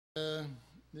Uh,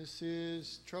 this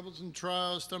is troubles and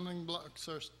trials, stumbling blocks,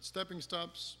 or stepping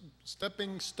stops,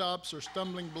 or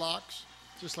stumbling blocks,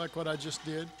 just like what I just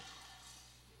did.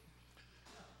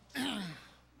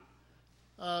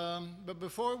 But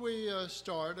before we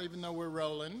start, even though we're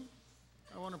rolling,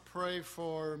 I want to pray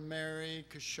for Mary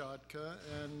Kashatka,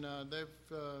 and they've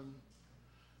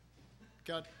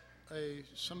got a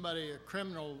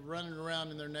criminal running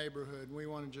around in their neighborhood. And we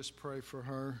want to just pray for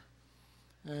her,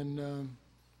 and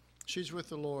she's with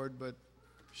the Lord, but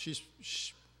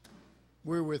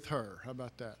we're with her. How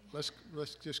about that? Let's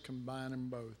just combine them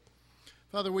both.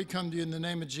 Father, we come to you in the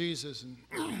name of Jesus, and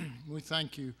we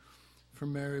thank you for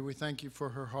Mary. We thank you for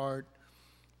her heart.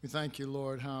 We thank you,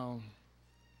 Lord, how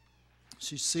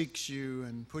she seeks you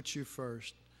and puts you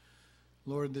first.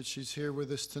 Lord, that she's here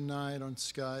with us tonight on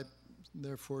Skype,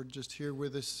 therefore just here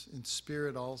with us in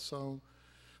spirit also.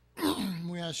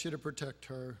 We ask you to protect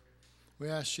her. We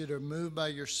ask you to move by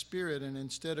your Spirit, and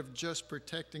instead of just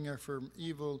protecting her from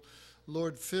evil,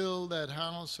 Lord, fill that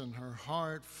house and her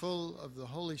heart full of the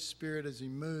Holy Spirit as he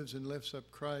moves and lifts up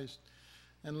Christ,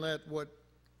 and let what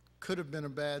could have been a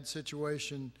bad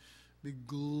situation be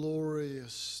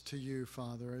glorious to you,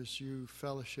 Father, as you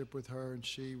fellowship with her and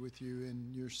she with you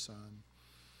in your Son.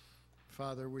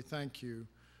 Father, we thank you.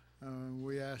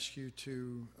 We ask you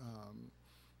to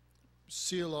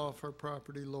seal off her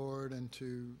property, Lord, and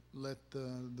to let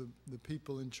the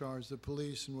people in charge, the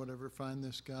police and whatever, find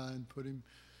this guy and put him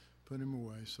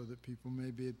away so that people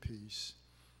may be at peace.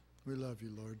 We love you,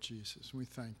 Lord Jesus. We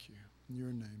thank you. In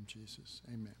your name, Jesus.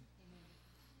 Amen.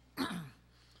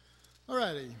 All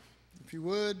righty. If you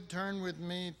would, turn with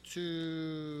me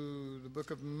to the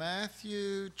book of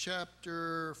Matthew,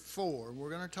 chapter 4. We're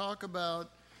going to talk about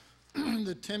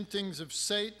the temptings of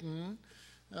Satan.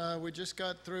 We just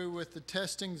got through with the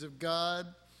testings of God,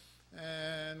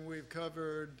 and we've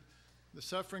covered the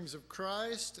sufferings of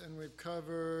Christ, and we've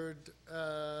covered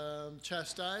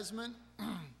chastisement.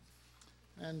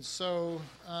 And so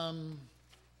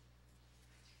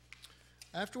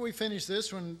after we finish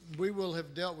this one, we will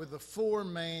have dealt with the four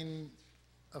main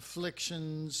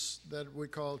afflictions that we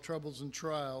call troubles and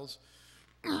trials.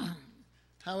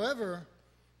 However,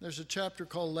 there's a chapter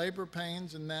called labor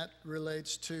pains, and that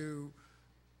relates to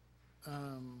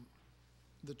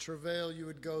the travail you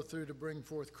would go through to bring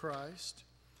forth Christ.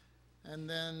 And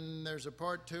then there's a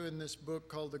part 2 in this book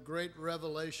called The Great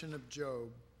Revelation of Job.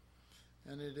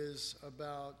 And it is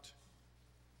about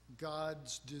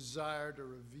God's desire to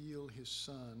reveal his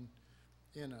Son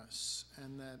in us,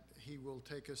 and that he will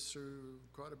take us through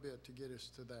quite a bit to get us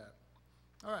to that.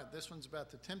 All right, this one's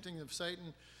about the tempting of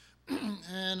Satan.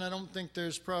 And I don't think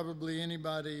there's probably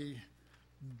anybody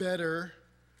better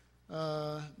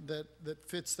that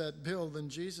fits that bill than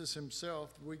Jesus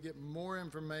himself. We get more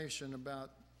information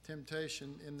about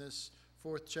temptation in this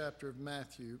 4th chapter of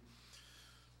Matthew.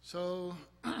 So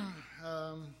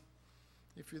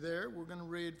if you're there, we're going to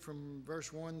read from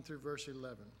verse 1 through verse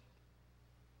 11.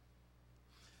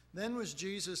 Then was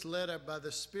Jesus led up by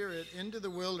the Spirit into the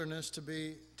wilderness to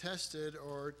be tested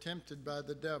or tempted by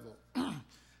the devil.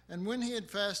 And when he had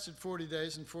fasted 40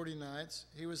 days and 40 nights,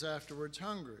 he was afterwards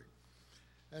hungry.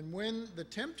 And when the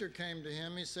tempter came to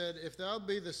him, he said, If thou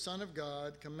be the Son of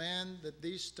God, command that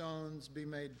these stones be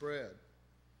made bread.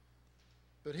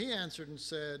 But he answered and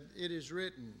said, It is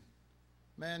written,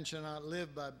 Man shall not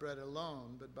live by bread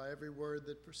alone, but by every word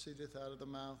that proceedeth out of the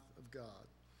mouth of God.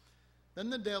 Then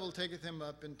the devil taketh him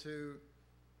up into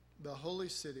the holy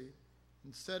city,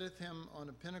 and setteth him on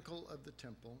a pinnacle of the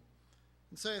temple,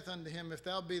 and saith unto him, If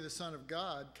thou be the Son of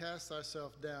God, cast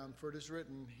thyself down, for it is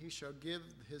written, He shall give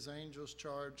his angels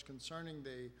charge concerning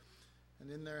thee,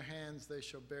 and in their hands they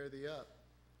shall bear thee up,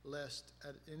 lest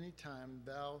at any time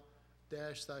thou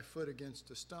dash thy foot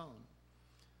against a stone.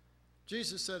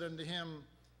 Jesus said unto him,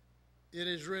 It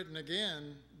is written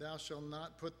again, Thou shalt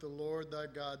not put the Lord thy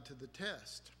God to the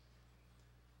test.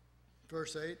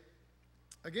 Verse 8,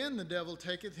 Again the devil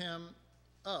taketh him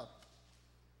up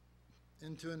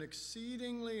into an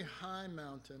exceedingly high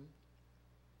mountain,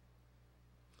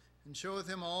 and showeth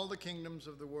him all the kingdoms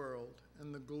of the world,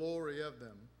 and the glory of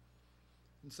them,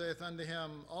 and saith unto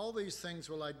him, All these things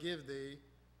will I give thee,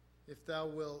 if thou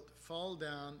wilt fall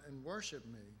down and worship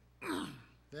me.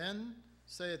 Then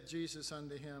saith Jesus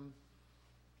unto him,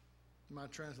 my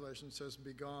translation says,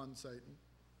 Begone, Satan.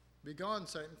 Begone,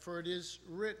 Satan, for it is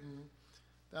written,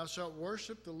 Thou shalt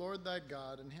worship the Lord thy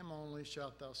God, and him only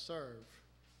shalt thou serve.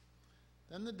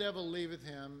 Then the devil leaveth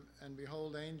him, and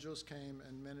behold, angels came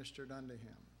and ministered unto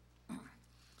him.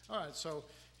 All right, so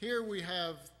here we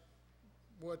have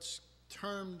what's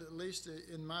termed, at least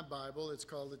in my Bible, it's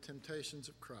called the temptations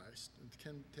of Christ,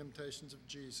 the temptations of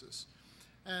Jesus.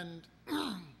 And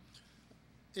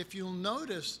if you'll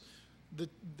notice,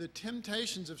 the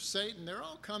temptations of Satan, they're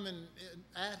all coming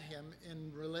at him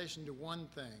in relation to one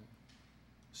thing: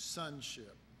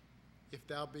 sonship. If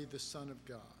thou be the Son of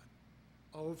God.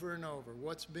 Over and over.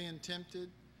 What's being tempted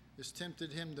is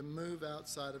tempted him to move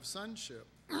outside of sonship.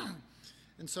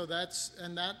 And so that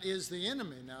is the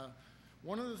enemy. Now,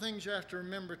 one of the things you have to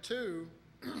remember too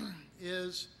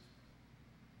is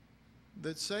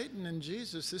that Satan and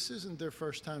Jesus, this isn't their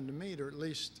first time to meet, or at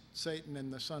least Satan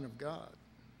and the Son of God.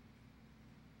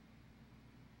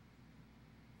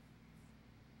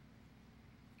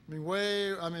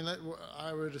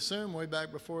 I would assume way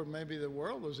back before maybe the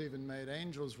world was even made,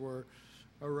 angels were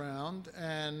around,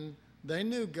 and they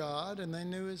knew God and they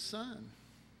knew his Son.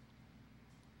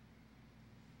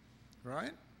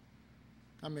 Right?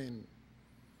 I mean,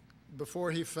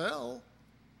 before he fell,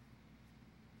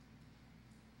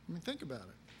 think about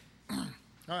it. All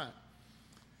right.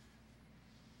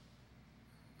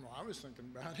 Well, I was thinking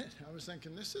about it. I was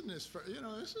thinking, this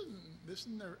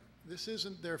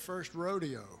isn't their first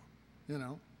rodeo,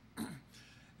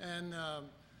 And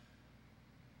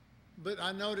but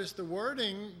I noticed the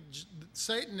wording.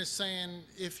 Satan is saying,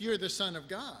 "If you're the Son of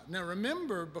God." Now,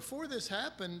 remember, before this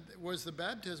happened was the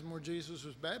baptism where Jesus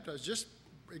was baptized, just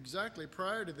exactly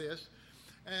prior to this,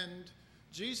 and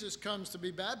Jesus comes to be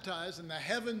baptized, and the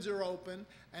heavens are open,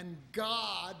 and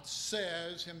God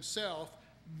says himself,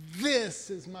 "This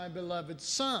is my beloved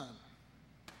Son,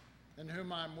 in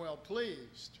whom I'm well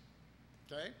pleased."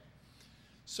 Okay?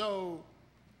 So,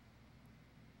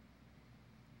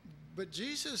 but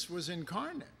Jesus was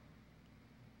incarnate.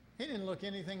 He didn't look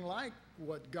anything like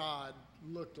what God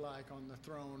looked like on the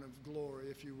throne of glory,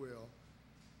 if you will.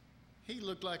 He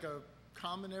looked like a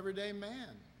common everyday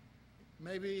man.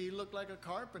 Maybe he looked like a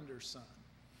carpenter's son.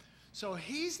 So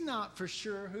he's not for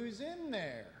sure who's in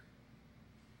there.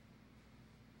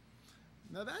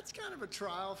 Now that's kind of a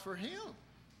trial for him,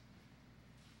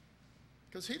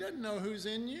 because he doesn't know who's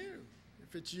in you,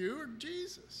 if it's you or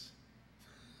Jesus.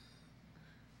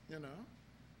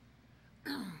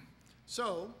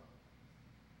 So,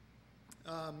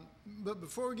 but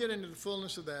before we get into the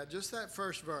fullness of that, just that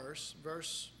first verse,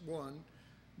 verse 1,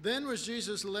 then was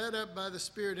Jesus led up by the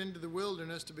Spirit into the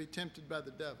wilderness to be tempted by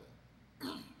the devil.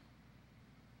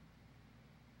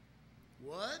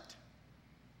 What?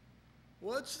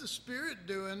 What's the Spirit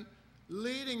doing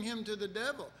leading him to the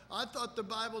devil? I thought the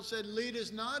Bible said, lead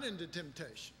us not into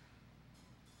temptation.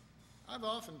 I've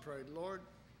often prayed, Lord,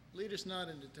 lead us not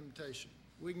into temptation.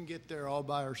 We can get there all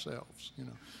by ourselves,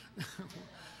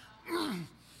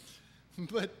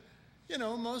 But,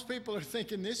 most people are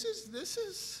thinking this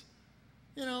is,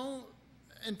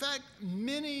 in fact,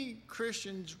 many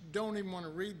Christians don't even want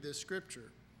to read this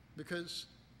scripture because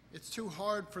it's too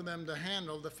hard for them to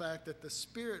handle the fact that the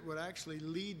Spirit would actually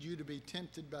lead you to be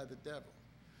tempted by the devil.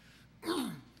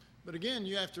 But again,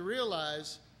 you have to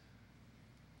realize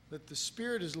that the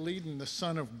Spirit is leading the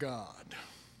Son of God.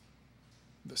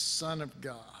 The Son of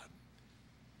God.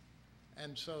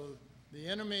 And so the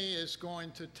enemy is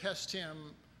going to test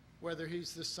him whether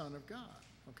he's the Son of God.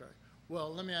 Okay.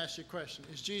 Well, let me ask you a question.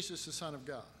 Is Jesus the Son of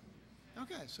God?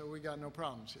 Okay, so we got no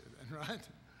problems here then, right?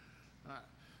 All right.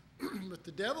 But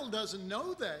the devil doesn't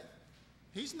know that.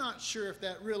 He's not sure if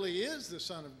that really is the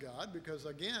Son of God because,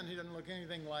 again, he doesn't look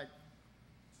anything like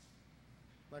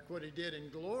what he did in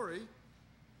glory.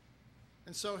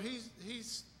 And so he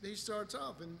starts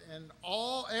off, and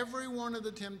every one of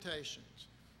the temptations.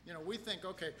 We think,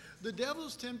 okay, the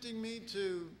devil's tempting me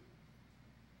to,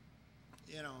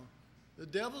 the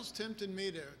devil's tempting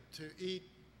me to eat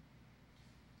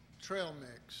trail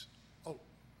mix. Oh,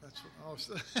 that's what I was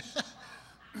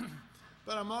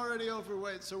but I'm already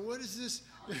overweight, so what is this?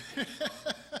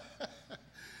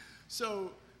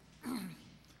 So,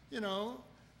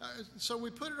 so we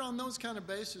put it on those kind of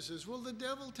bases. Well, the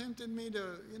devil tempted me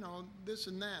to, this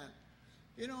and that.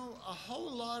 A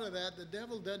whole lot of that, the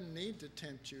devil doesn't need to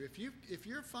tempt you. If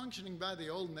you're functioning by the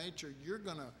old nature, you're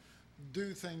going to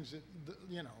do things that,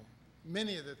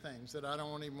 many of the things that I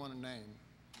don't even want to name.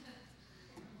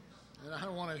 And I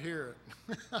don't want to hear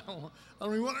it. I don't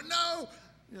even want to know,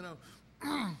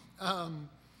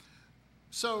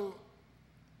 So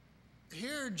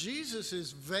here Jesus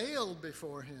is veiled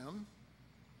before him,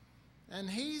 and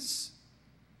he's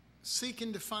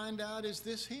seeking to find out, is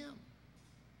this him?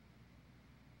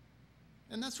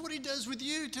 And that's what he does with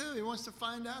you too. He wants to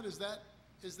find out, is that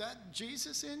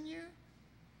Jesus in you?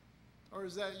 Or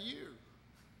is that you?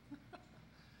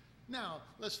 Now,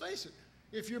 let's face it.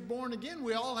 If you're born again,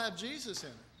 we all have Jesus in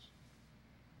us.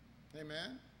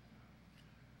 Amen?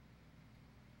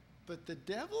 But the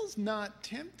devil's not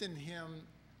tempting him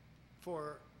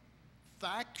for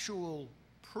factual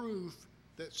proof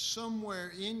that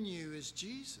somewhere in you is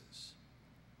Jesus.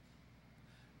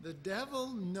 The devil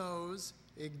knows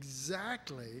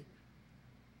exactly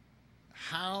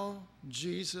how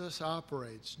Jesus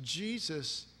operates.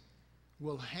 Jesus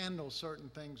will handle certain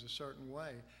things a certain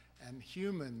way, and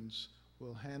humans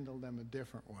will handle them a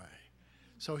different way.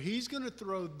 So he's going to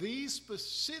throw these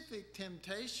specific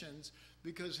temptations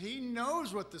because he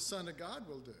knows what the Son of God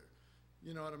will do.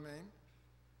 You know what I mean?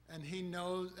 And he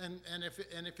knows, and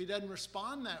if he doesn't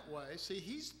respond that way, see,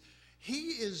 he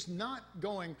is not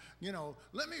going,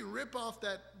 let me rip off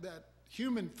that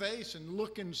human face and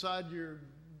look inside your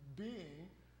being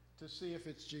to see if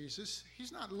it's Jesus.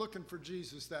 He's not looking for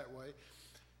Jesus that way.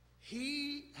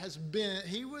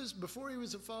 Before he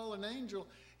was a fallen angel,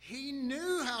 he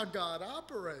knew how God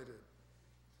operated.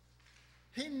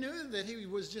 He knew that he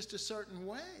was just a certain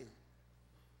way.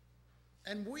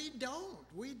 And we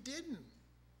didn't.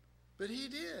 But he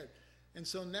did. And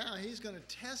so now he's going to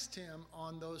test him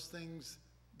on those things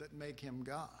that make him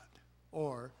God,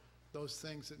 or those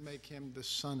things that make him the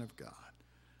Son of God,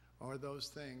 or those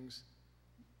things.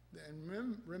 And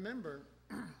remember,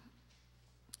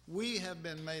 we have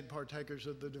been made partakers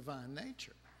of the divine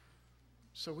nature.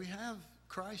 So we have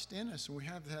Christ in us, and we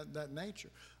have that nature.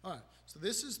 All right, so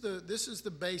this is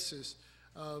the basis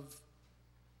of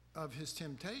his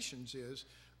temptations, is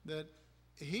that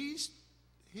he's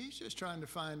just trying to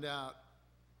find out,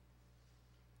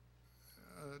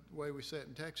 the way we say it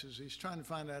in Texas, he's trying to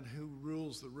find out who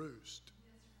rules the roost.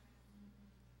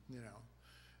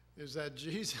 Is that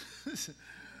Jesus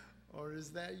or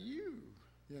is that you?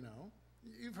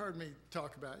 You've heard me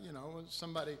talk about, when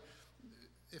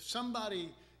if somebody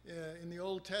in the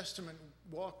Old Testament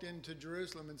walked into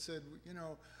Jerusalem and said,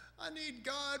 I need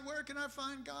God, where can I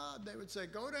find God? They would say,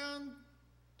 go down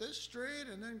this street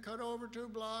and then cut over 2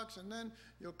 blocks, and then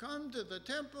you'll come to the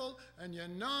temple and you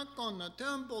knock on the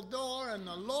temple door and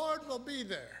the Lord will be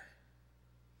there.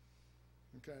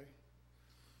 Okay?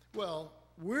 Well,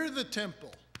 we're the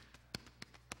temple.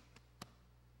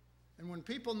 And when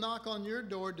people knock on your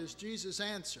door, does Jesus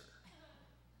answer?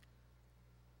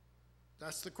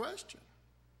 That's the question.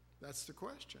 That's the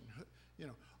question.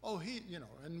 And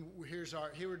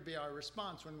here would be our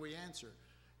response when we answer.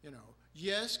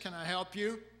 Yes, can I help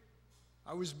you?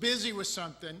 I was busy with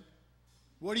something.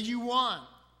 What do you want?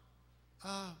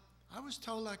 I was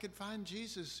told I could find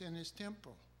Jesus in his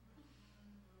temple.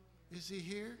 Is he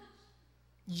here?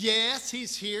 Yes,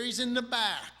 he's here. He's in the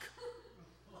back.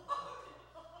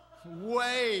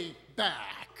 Way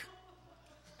back.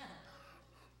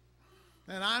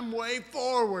 And I'm way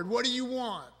forward. What do you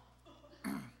want?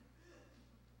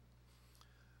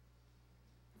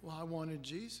 Well, I wanted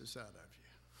Jesus out of you.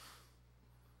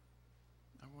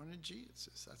 I wanted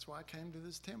Jesus. That's why I came to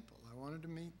this temple. I wanted to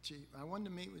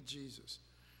meet with Jesus.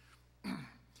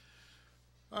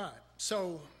 All right.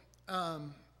 So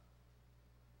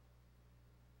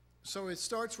it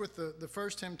starts with the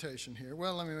first temptation here.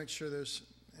 Well, let me make sure there's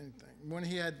anything. When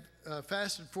he had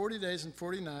fasted 40 days and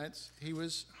 40 nights, he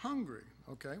was hungry.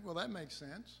 Okay, well, that makes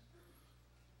sense.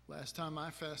 Last time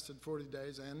I fasted 40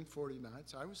 days and 40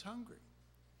 nights, I was hungry.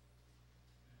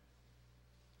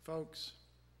 Folks,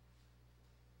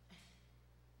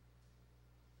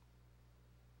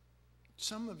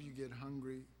 some of you get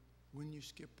hungry when you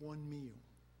skip one meal.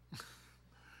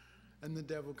 And the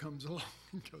devil comes along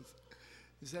and goes,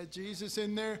 is that Jesus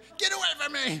in there? Get away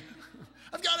from me!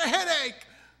 I've got a headache!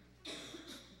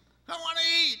 I want to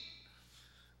eat!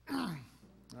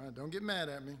 All right, don't get mad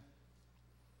at me.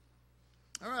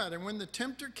 All right, and when the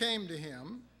tempter came to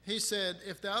him, he said,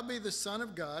 if thou be the Son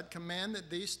of God, command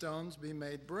that these stones be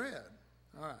made bread.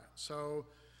 All right, so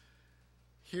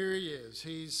here he is.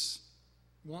 He's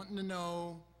wanting to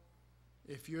know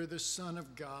if you're the Son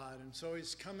of God. And so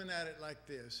he's coming at it like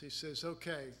this. He says,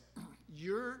 okay,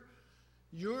 you're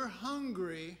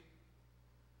hungry,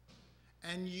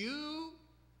 and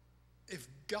if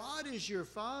God is your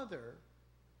Father,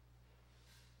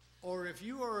 or if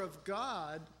you are of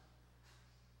God,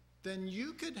 then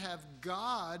you could have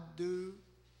God do,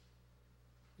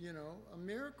 a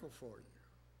miracle for you.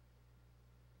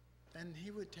 And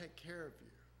he would take care of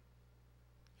you.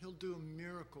 He'll do a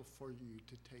miracle for you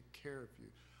to take care of you.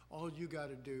 All you got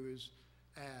to do is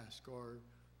ask or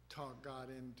talk God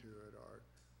into it or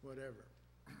whatever.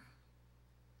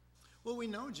 Well, we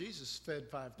know Jesus fed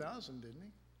 5,000, didn't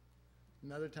he?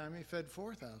 Another time he fed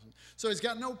 4,000. So he's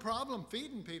got no problem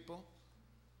feeding people.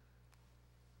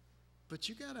 But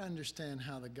you got to understand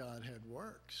how the Godhead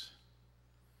works.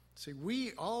 See,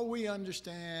 all we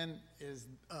understand is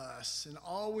us and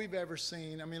all we've ever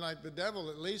seen. I mean, like the devil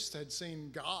at least had seen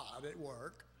God at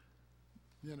work,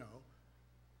 you know.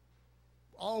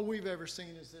 All we've ever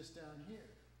seen is this down here.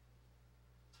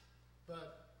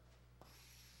 But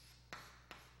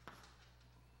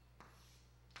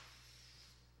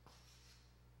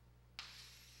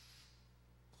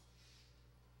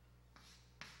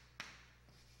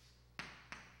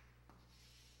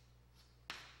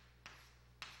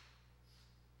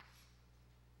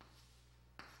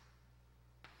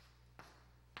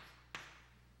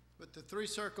the three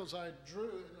circles I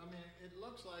drew, I mean, it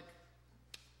looks like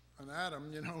an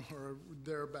atom, you know, or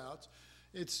thereabouts.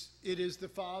 It is the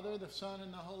Father, the Son,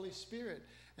 and the Holy Spirit.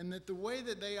 And that the way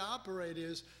that they operate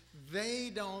is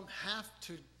they don't have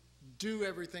to do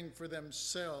everything for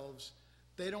themselves.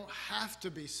 They don't have to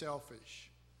be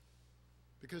selfish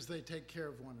because they take care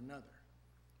of one another.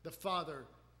 The Father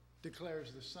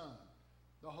declares the Son.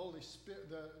 The Holy Spirit,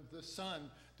 the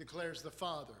Son declares the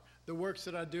Father. The works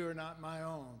that I do are not my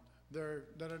own. The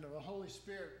Holy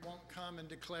Spirit won't come and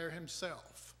declare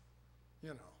himself, you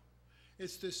know.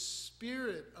 It's this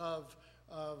spirit of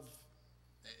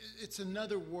it's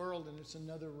another world and it's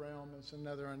another realm, it's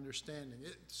another understanding.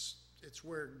 It's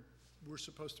where we're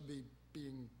supposed to be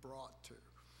being brought to.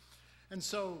 And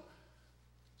so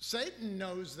Satan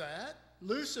knows that.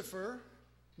 Lucifer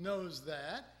knows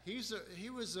that. He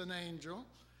was an angel.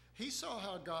 He saw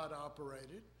how God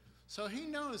operated. So he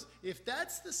knows if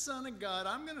that's the Son of God,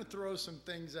 I'm going to throw some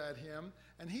things at him,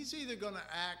 and he's either going to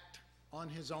act on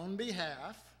his own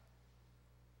behalf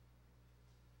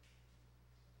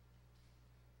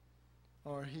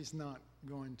or he's not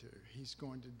going to. He's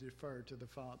going to defer to the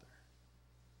Father.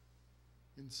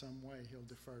 In some way, he'll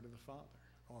defer to the Father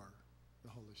or the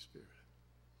Holy Spirit.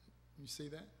 You see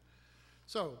that?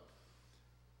 So,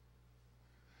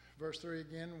 verse 3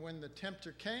 again, when the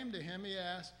tempter came to him, he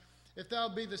asked, if thou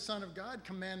be the Son of God,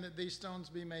 command that these stones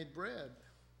be made bread.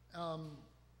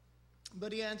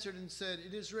 But he answered and said,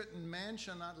 it is written, man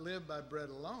shall not live by bread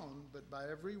alone, but by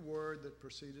every word that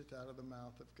proceedeth out of the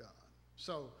mouth of God.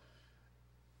 So,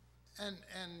 and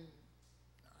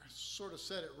I sort of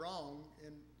said it wrong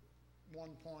in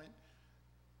one point.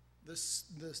 This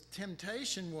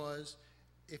temptation was,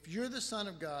 if you're the Son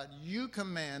of God, you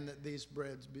command that these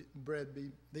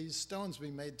these stones be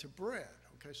made to bread.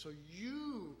 Okay, so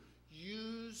you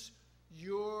use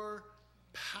your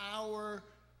power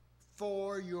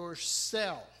for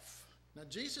yourself. Now,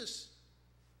 Jesus,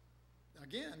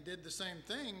 again, did the same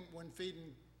thing when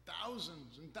feeding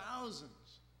thousands and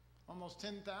thousands, almost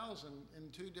 10,000 in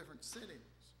 2 different cities.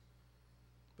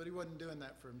 But he wasn't doing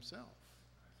that for himself.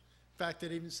 In fact,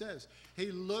 it even says,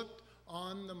 he looked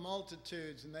on the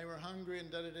multitudes, and they were hungry and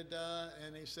da-da-da-da,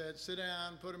 and he said, sit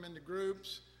down, put them into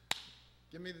groups,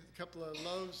 give me a couple of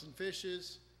loaves and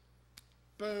fishes.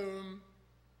 Boom.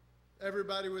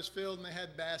 Everybody was filled, and they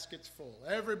had baskets full.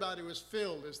 Everybody was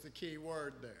filled is the key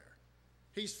word there.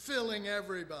 He's filling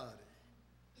everybody.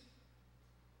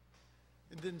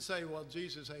 It didn't say, well,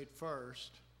 Jesus ate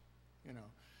first. You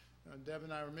know, Deb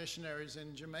and I were missionaries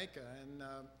in Jamaica, and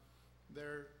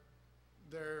their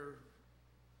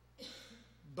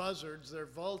buzzards, their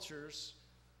vultures,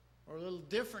 are a little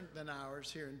different than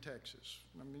ours here in Texas.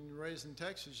 I mean, you're raised in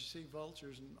Texas, you see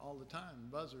vultures all the time,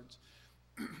 buzzards.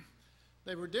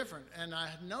 They were different, and I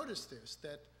had noticed this,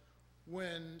 that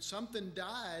when something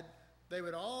died, they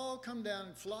would all come down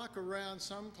and flock around,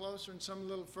 some closer and some a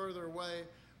little further away,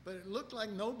 but it looked like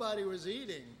nobody was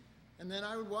eating. And then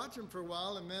I would watch them for a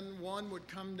while, and then one would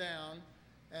come down,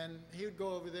 and he would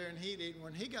go over there and he'd eat, and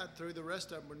when he got through, the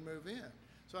rest of them would move in.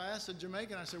 So I asked the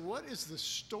Jamaican, I said, what is the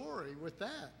story with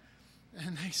that?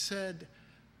 And they said,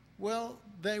 well,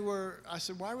 I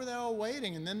said, why were they all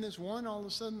waiting? And then this one, all of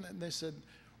a sudden, they said,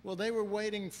 well, they were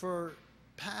waiting for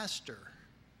Pastor.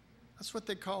 That's what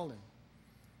they called him,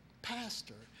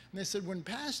 Pastor. And they said, when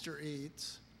Pastor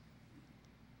eats,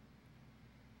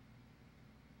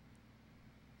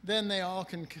 then they all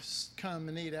can come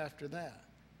and eat after that.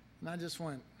 And I just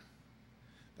went,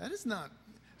 that is not,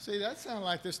 see, that sounded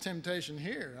like this temptation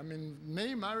here. I mean,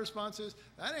 my response is,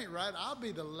 that ain't right. I'll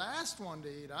be the last one to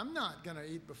eat. I'm not going to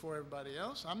eat before everybody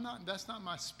else. That's not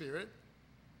my spirit.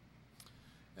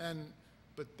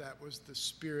 But that was the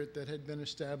spirit that had been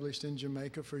established in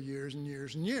Jamaica for years and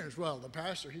years and years. Well, the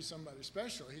pastor, he's somebody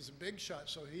special. He's a big shot,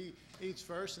 so he eats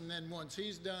first, and then once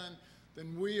he's done,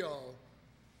 then we all,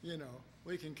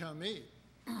 we can come eat.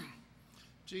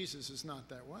 Jesus is not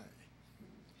that way.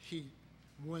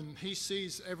 When he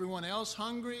sees everyone else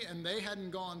hungry and they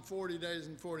hadn't gone 40 days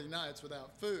and 40 nights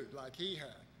without food like he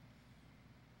had,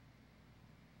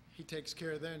 he takes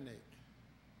care of their need.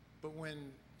 But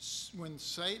when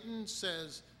Satan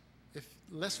says,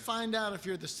 let's find out if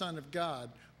you're the Son of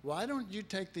God, why don't you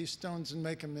take these stones and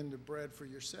make them into bread for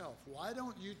yourself? Why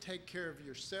don't you take care of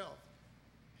yourself?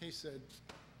 He said,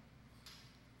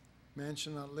 man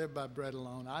shall not live by bread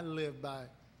alone. I live by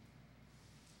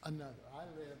another. I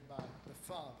live by the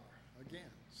Father.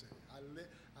 Again, see, I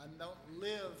don't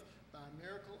live by a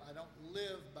miracle. I don't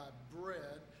live by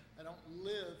bread. I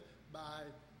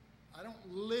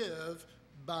don't live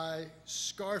by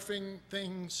scarfing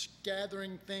things,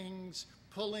 gathering things,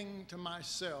 pulling to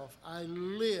myself. I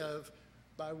live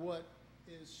by what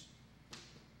is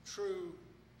true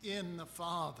in the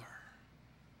Father,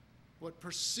 what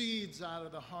proceeds out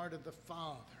of the heart of the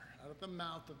Father, out of the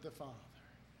mouth of the Father.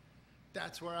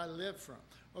 That's where I live from.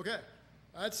 Okay,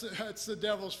 that's the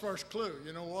devil's first clue.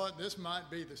 You know what? This might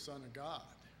be the Son of God.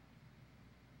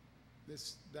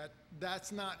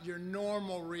 That's not your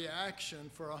normal reaction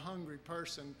for a hungry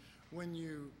person when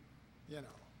you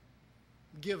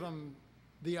give them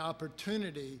the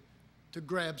opportunity to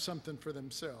grab something for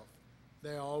themselves.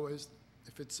 They always,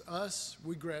 if it's us,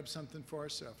 we grab something for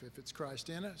ourselves. If it's Christ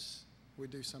in us, we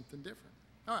do something different.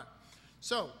 All right,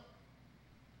 so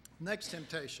next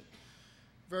temptation.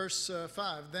 Verse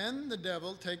 5, then the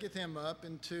devil taketh him up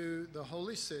into the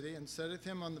holy city, and setteth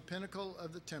him on the pinnacle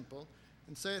of the temple,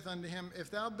 and saith unto him, if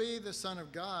thou be the Son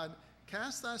of God,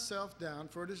 cast thyself down,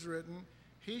 for it is written,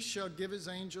 he shall give his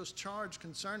angels charge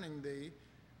concerning thee,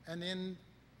 and in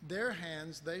their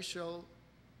hands they shall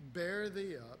bear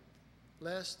thee up,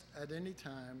 lest at any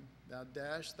time thou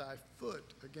dash thy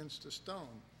foot against a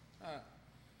stone.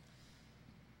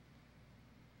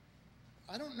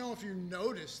 I don't know if you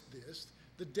noticed this.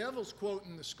 The devil's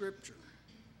quoting the scripture.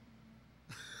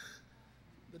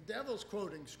 The devil's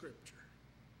quoting scripture.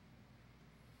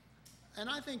 And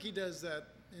I think he does that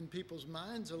in people's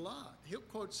minds a lot. He'll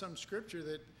quote some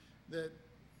scripture that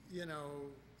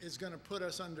is going to put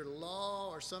us under law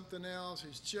or something else.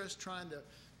 He's just trying to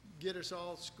get us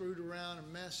all screwed around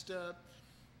and messed up.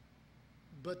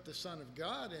 But the Son of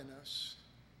God in us,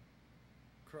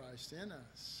 Christ in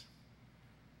us,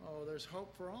 oh, there's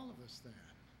hope for all of us then.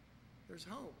 There's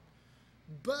hope.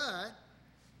 But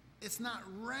it's not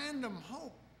random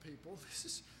hope, people.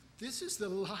 This is the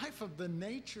life of the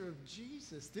nature of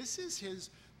Jesus. This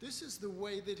is the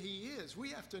way that he is. We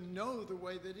have to know the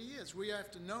way that he is. We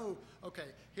have to know, okay,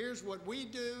 here's what we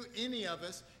do, any of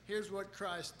us, here's what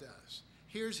Christ does.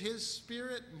 Here's his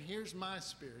spirit and here's my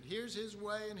spirit. Here's his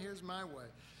way and here's my way.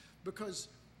 Because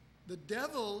the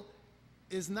devil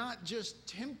is not just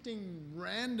tempting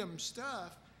random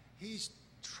stuff. He's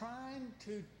trying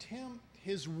to tempt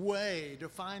his way to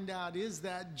find out, is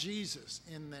that Jesus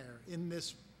in there, in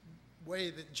this way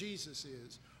that Jesus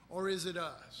is, or is it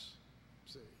us?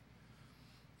 See?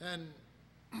 And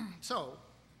so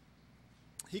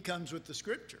he comes with the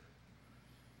scripture.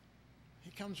 He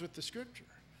comes with the scripture.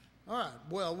 All right,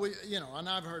 well, and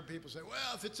I've heard people say,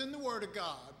 well, if it's in the Word of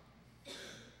God,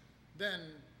 then,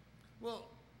 well,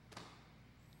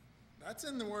 that's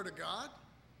in the Word of God.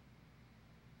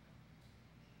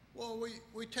 Well,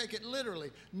 we take it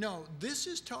literally. No, this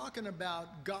is talking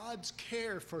about God's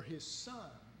care for his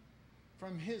Son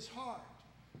from his heart.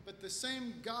 But the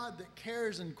same God that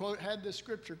cares and had the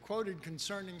scripture quoted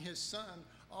concerning his Son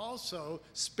also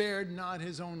spared not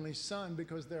his only Son,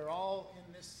 because they're all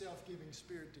in this self-giving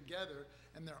spirit together,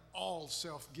 and they're all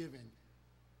self-giving.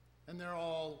 And they're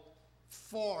all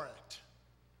for it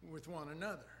with one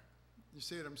another. You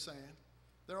see what I'm saying?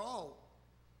 They're all,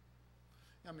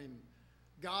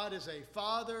 God is a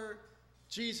Father,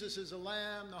 Jesus is a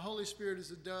Lamb, the Holy Spirit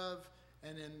is a dove,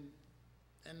 and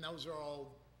those are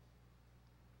all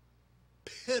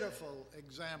pitiful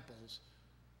examples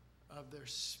of their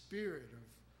spirit of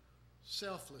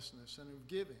selflessness and of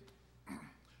giving.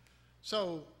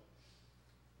 So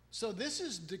this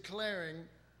is declaring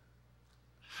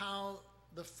how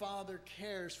the Father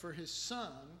cares for his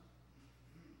Son,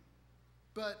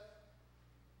 but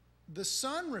the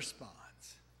Son responds.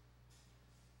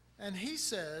 And he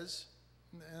says,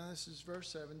 and this is verse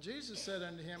 7, Jesus said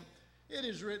unto him, it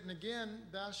is written again,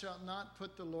 thou shalt not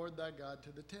put the Lord thy God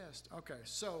to the test. Okay,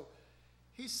 so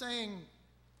he's saying,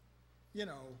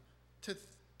 to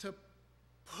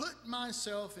put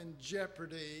myself in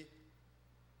jeopardy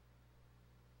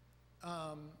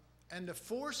and to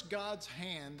force God's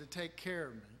hand to take care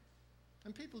of me.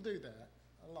 And people do that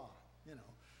a lot,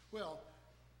 Well,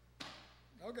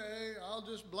 okay, I'll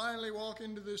just blindly walk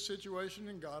into this situation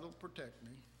and God will protect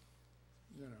me,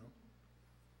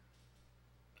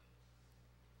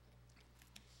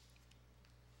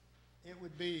 It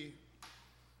would be,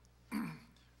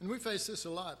 and we face this a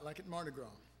lot, like at Mardi Gras.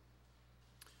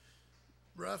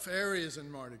 rough areas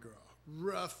in Mardi Gras.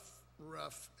 Rough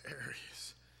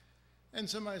areas. And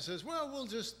somebody says, well, we'll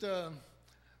just,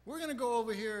 we're going to go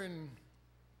over here and,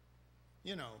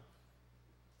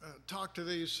 talk to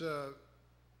these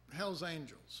Hell's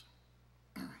Angels.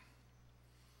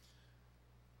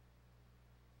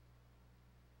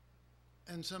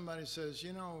 And somebody says,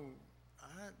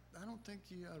 I don't think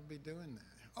you ought to be doing that.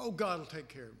 Oh, God will take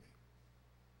care of me.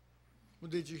 Well,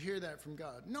 did you hear that from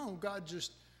God? No, God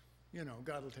just,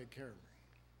 God will take care of me.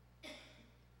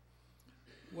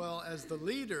 Well, as the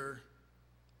leader,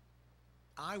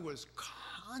 I was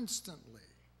constantly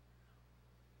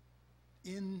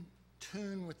in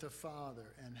tune with the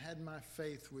Father and had my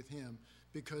faith with him,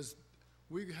 because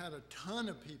we had a ton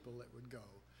of people that would go,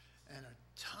 and a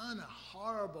ton of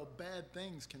horrible, bad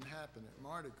things can happen at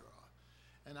Mardi Gras.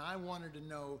 And I wanted to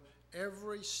know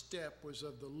every step was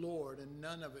of the Lord, and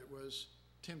none of it was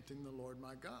tempting the Lord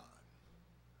my God.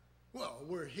 Well,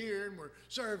 we're here and we're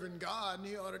serving God, and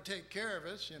he ought to take care of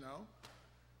us,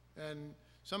 And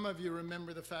some of you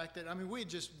remember the fact that,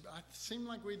 it seemed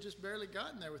like we'd just barely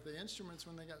gotten there with the instruments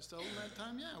when they got stolen that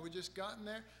time. Yeah, we just gotten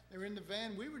there. They were in the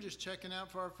van. We were just checking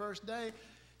out for our first day.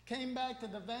 Came back to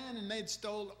the van, and they'd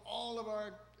stole all of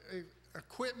our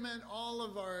equipment, all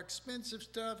of our expensive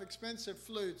stuff, expensive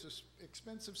flutes,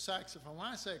 expensive saxophone. When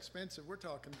I say expensive, we're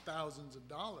talking thousands of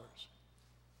dollars.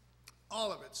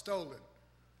 All of it stolen.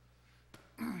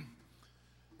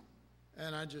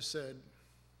 And I just said,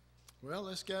 well,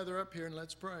 let's gather up here and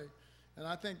let's pray. And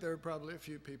I think there were probably a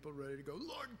few people ready to go,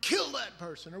 Lord, kill that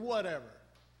person or whatever.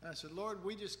 And I said, Lord,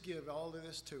 we just give all of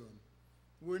this to him.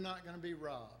 We're not going to be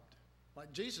robbed.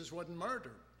 Like Jesus wasn't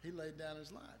murdered. He laid down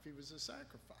his life. He was a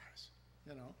sacrifice,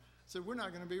 So we're not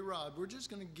going to be robbed. We're just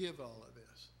going to give all of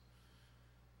this.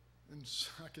 And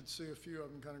so I could see a few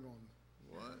of them kind of going,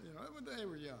 what? They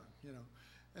were young,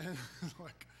 And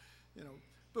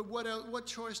but what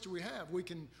choice do we have? We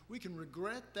can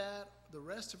regret that the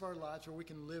rest of our lives, or we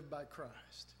can live by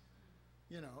Christ.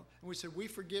 And we said, we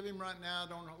forgive him right now.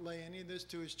 Don't lay any of this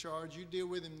to his charge. You deal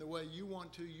with him the way you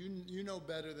want to. You know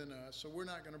better than us, so we're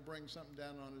not going to bring something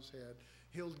down on his head.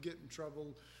 He'll get in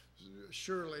trouble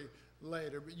surely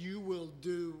later, but you will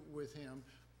do with him.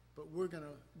 But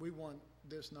we want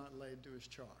this not laid to his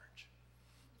charge.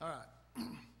 All right.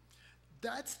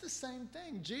 That's the same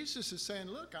thing. Jesus is saying,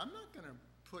 look, I'm not going to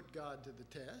put God to the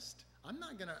test. I'm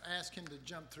not going to ask him to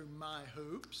jump through my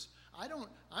hoops.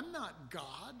 I'm not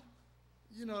God.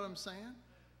 You know what I'm saying?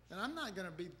 And I'm not going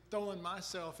to be throwing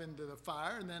myself into the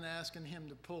fire and then asking him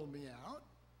to pull me out.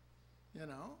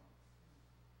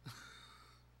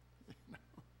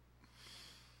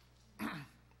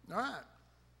 All right.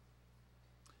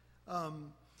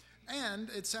 And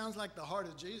it sounds like the heart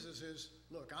of Jesus is,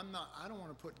 look, I don't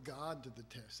want to put God to the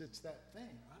test. It's that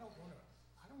thing. I don't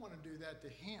want to do that to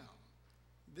him.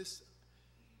 It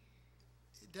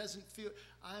doesn't feel,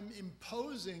 I'm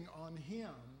imposing on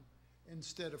him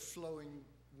instead of flowing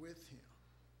with him.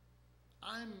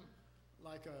 I'm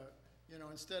like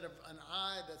instead of an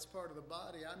eye that's part of the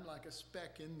body, I'm like a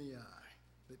speck in the eye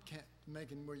that can't,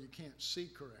 making where you can't see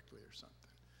correctly or something,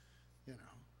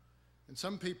 And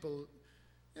some people,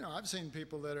 I've seen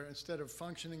people that are, instead of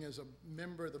functioning as a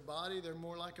member of the body, they're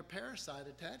more like a parasite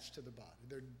attached to the body.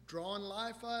 They're drawing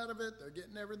life out of it, they're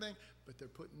getting everything, but they're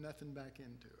putting nothing back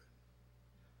into it.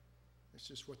 It's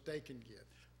just what they can give.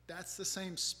 That's the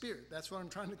same spirit. That's what I'm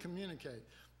trying to communicate.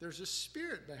 There's a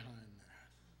spirit behind that,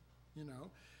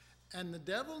 And the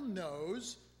devil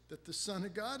knows that the Son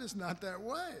of God is not that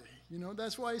way.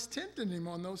 That's why he's tempting him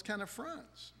on those kind of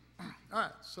fronts. All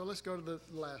right, so let's go to the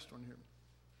last one here.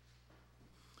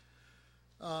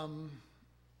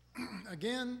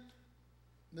 Again,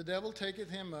 the devil taketh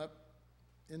him up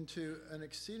into an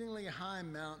exceedingly high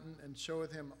mountain, and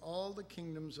showeth him all the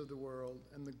kingdoms of the world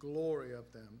and the glory of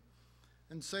them,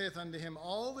 and saith unto him,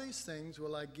 all these things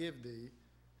will I give thee,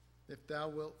 if thou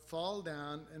wilt fall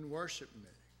down and worship me.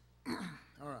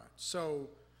 All right, so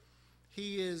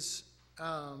he is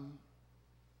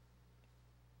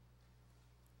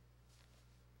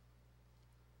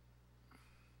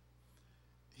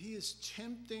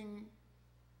tempting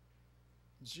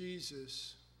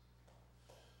Jesus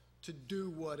to do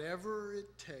whatever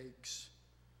it takes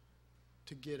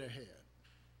to get ahead,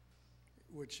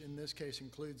 which in this case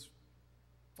includes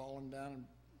falling down and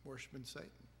worshiping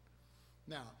Satan.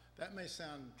 Now, that may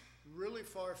sound really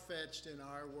far-fetched in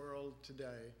our world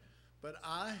today, but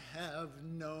I have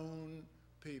known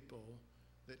people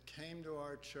that came to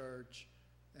our church,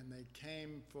 and they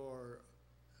came for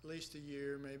at least a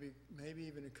year, maybe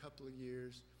even a couple of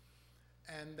years,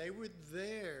 and they were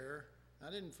there. I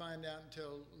didn't find out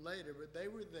until later, but they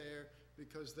were there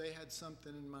because they had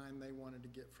something in mind they wanted to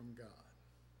get from God.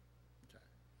 Okay.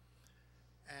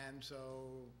 And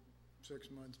so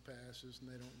 6 months passes and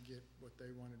they don't get what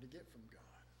they wanted to get from God.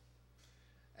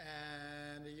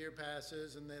 And a year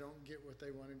passes and they don't get what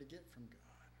they wanted to get from God.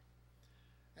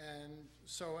 And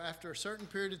so after a certain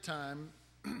period of time,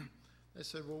 they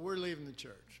said, well, we're leaving the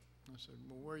church. I said,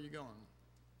 well, where are you going?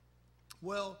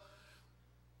 Well,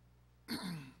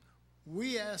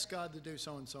 we asked God to do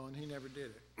so-and-so, and he never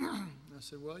did it. I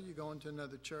said, well, you going to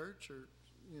another church, or,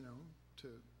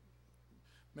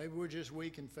 maybe we're just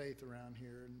weak in faith around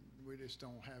here, and we just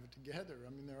don't have it together. I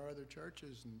mean, there are other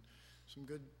churches and some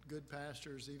good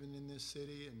pastors even in this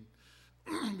city,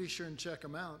 and be sure and check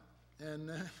them out. And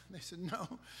they said,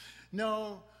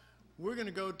 no, we're going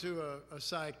to go to a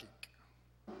psychic.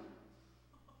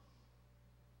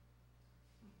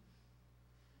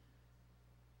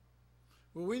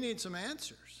 Well, we need some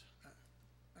answers.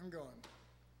 I'm going,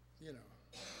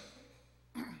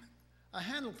 I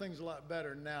handle things a lot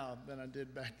better now than I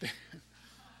did back then.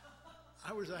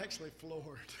 I was actually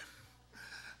floored.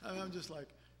 I'm just like,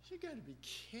 you got to be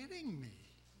kidding me.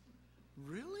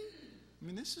 Really? I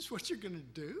mean, this is what you're going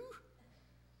to do?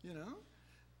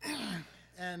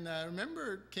 And I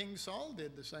remember King Saul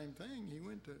did the same thing. He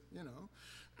went to,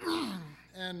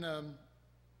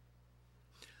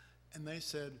 and they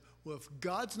said, well, if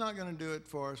God's not going to do it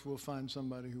for us, we'll find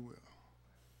somebody who will.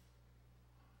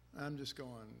 I'm just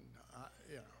going,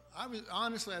 I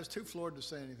was too floored to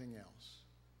say anything else.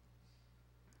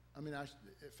 I mean,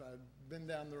 if I'd been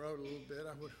down the road a little bit,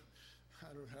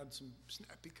 I'd have had some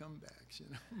snappy comebacks,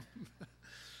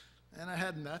 And I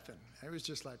had nothing. It was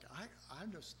just like, I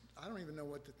don't even know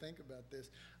what to think about this.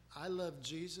 I love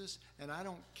Jesus, and I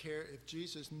don't care if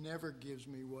Jesus never gives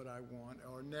me what I want,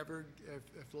 or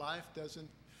if life doesn't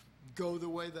go the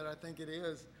way that I think it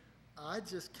is. I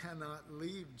just cannot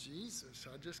leave Jesus.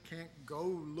 I just can't go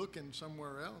looking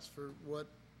somewhere else for what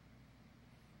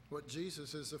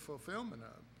Jesus is the fulfillment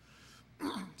of.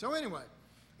 So anyway,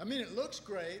 I mean, it looks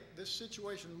great. This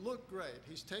situation looked great.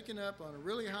 He's taken up on a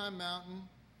really high mountain.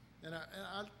 And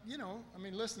I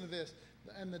listen to this.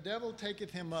 And the devil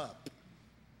taketh him up.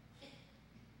 He's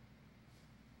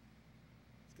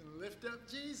going to lift up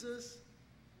Jesus.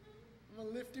 I'm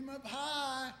going to lift him up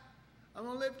high. I'm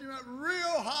going to lift him up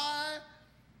real high.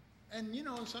 And,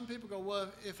 some people go, well,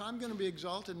 if I'm going to be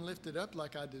exalted and lifted up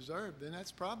like I deserve, then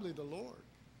that's probably the Lord.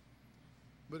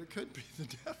 But it could be the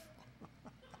devil.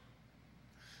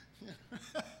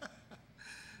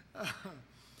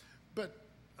 But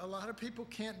a lot of people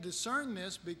can't discern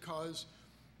this because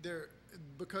their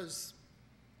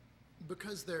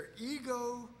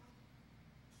ego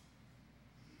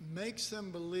makes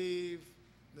them believe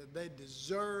that they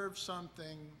deserve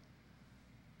something.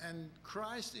 And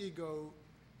Christ's ego,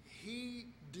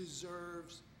 he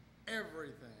deserves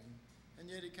everything. And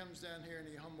yet he comes down here and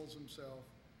he humbles himself.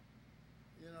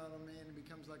 You know what I mean? He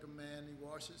becomes like a man. He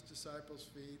washes disciples'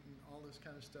 feet and all this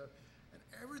kind of stuff. And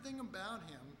everything about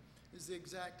him is the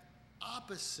exact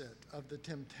opposite of the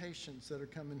temptations that are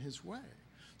coming his way.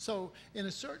 So in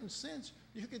a certain sense,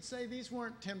 you could say these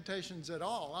weren't temptations at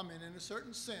all. I mean, in a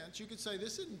certain sense, you could say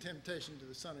this isn't temptation to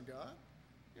the Son of God.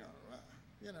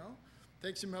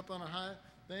 Takes him up on a high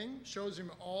thing, shows him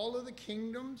all of the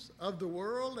kingdoms of the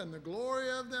world and the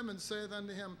glory of them, and saith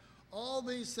unto him, all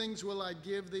these things will I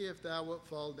give thee if thou wilt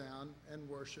fall down and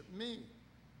worship me.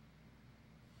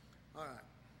 All right.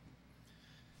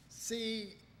 See,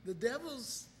 the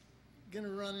devil's going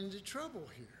to run into trouble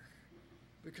here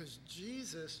because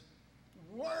Jesus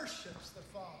worships the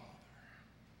Father.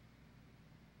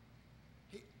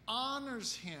 He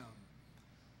honors him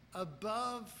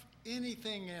above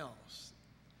anything else.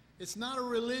 It's not a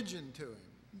religion to him.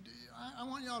 I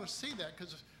want y'all to see that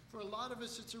because for a lot of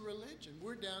us it's a religion.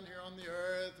 We're down here on the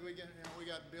earth. We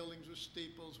got buildings with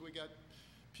steeples. We got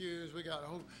pews. We got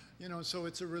so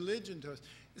it's a religion to us.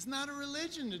 It's not a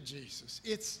religion to Jesus.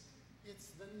 It's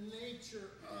the nature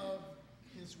of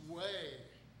his way.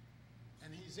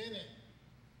 And he's in it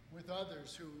with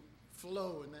others who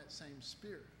flow in that same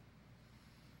spirit.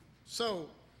 So,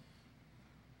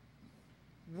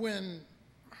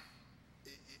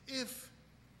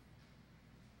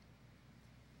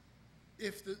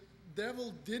 if the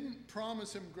devil didn't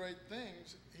promise him great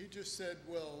things, he just said,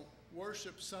 well,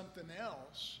 worship something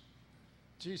else,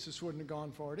 Jesus wouldn't have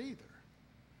gone for it either.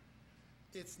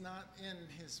 It's not in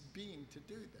his being to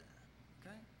do that,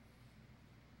 okay?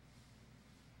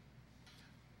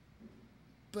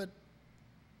 But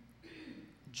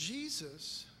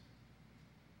Jesus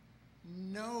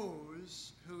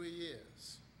knows who he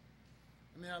is.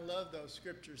 I mean, I love those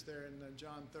scriptures there in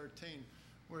John 13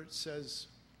 where it says,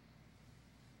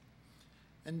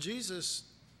 And Jesus,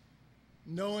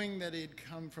 knowing that he'd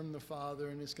come from the Father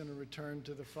and is going to return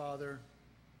to the Father,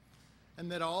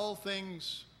 and that all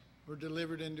things were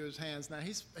delivered into his hands. Now,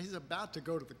 he's about to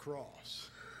go to the cross.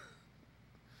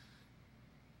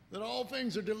 That all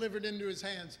things are delivered into his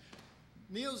hands.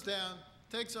 Kneels down,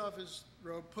 takes off his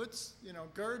robe,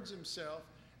 girds himself,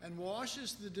 and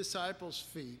washes the disciples'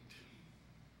 feet.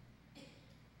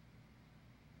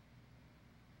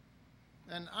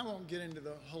 And I won't get into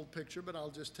the whole picture, but I'll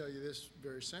just tell you this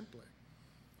very simply.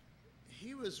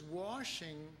 He was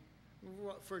washing,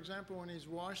 for example, when he's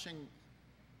washing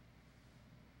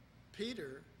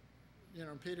Peter,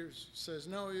 Peter says,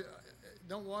 no,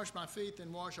 don't wash my feet,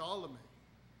 then wash all of me.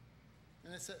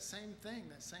 And it's that same thing,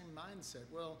 that same mindset.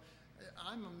 Well,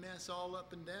 I'm a mess all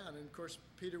up and down. And of course,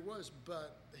 Peter was,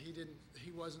 but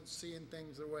he wasn't seeing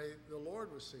things the way the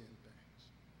Lord was seeing things.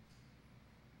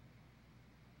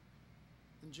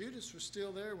 And Judas was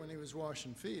still there when he was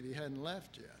washing feet. He hadn't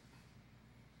left yet.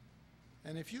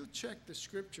 And if you check the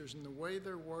scriptures and the way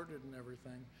they're worded and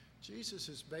everything, Jesus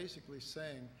is basically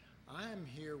saying, I am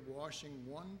here washing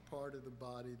one part of the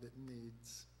body that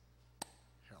needs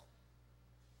help.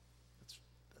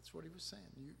 That's what he was saying.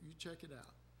 You check it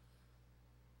out.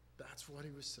 That's what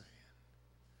he was saying.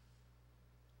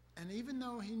 And even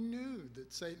though he knew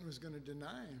that Satan was going to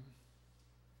deny him,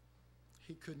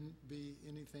 he couldn't be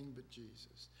anything but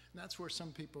Jesus. And that's where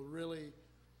some people really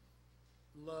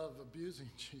love abusing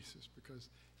Jesus, because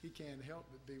he can't help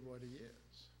but be what he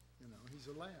is. He's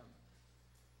a lamb.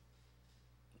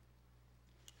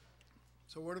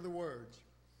 So what are the words?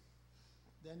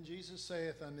 Then Jesus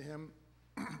saith unto him,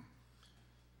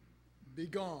 Be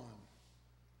gone,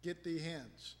 get thee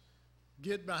hence.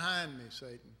 Get behind me,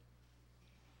 Satan.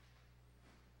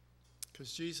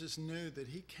 Because Jesus knew that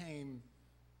he came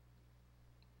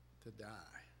to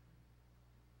die.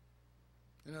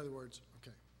 In other words,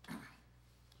 okay,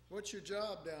 what's your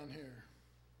job down here?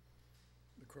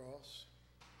 The cross.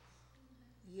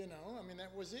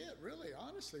 That was it, really,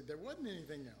 honestly. There wasn't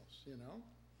anything else,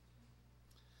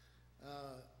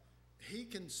 He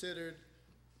considered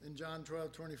in John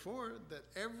 12:24 that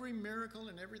every miracle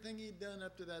and everything he'd done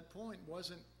up to that point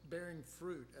wasn't bearing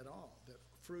fruit at all. That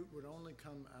fruit would only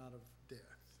come out of death.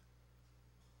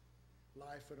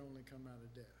 Life would only come out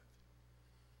of death.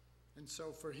 And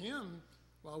so for him,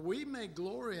 while we may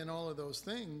glory in all of those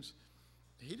things,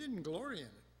 he didn't glory in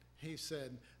it. He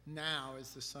said, now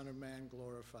is the Son of Man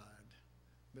glorified.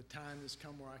 The time has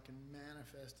come where I can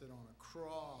manifest it on a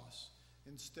cross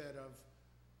instead of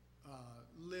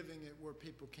living it where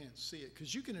people can't see it.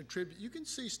 Because you can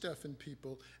see stuff in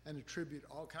people and attribute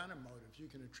all kind of motives. You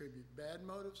can attribute bad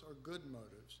motives or good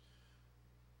motives.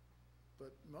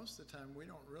 But most of the time, we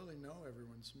don't really know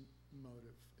everyone's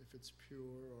motive, if it's pure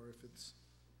or if it's,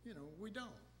 we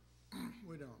don't.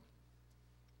 We don't.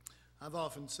 I've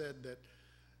often said that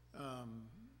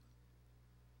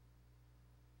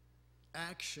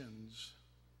actions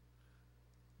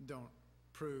don't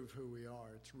prove who we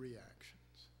are, it's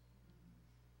reactions.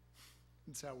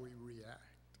 It's how we react.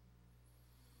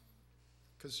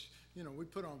 Because, we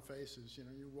put on faces,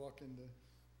 you walk into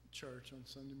church on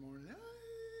Sunday morning,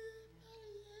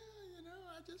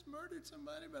 I just murdered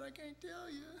somebody, but I can't tell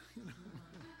you.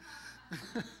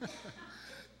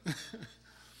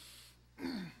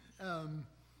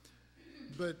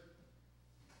 But,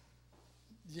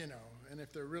 and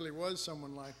if there really was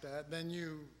someone like that, then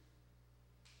you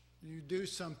do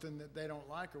something that they don't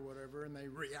like or whatever, and they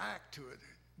react to it.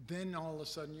 Then all of a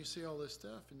sudden you see all this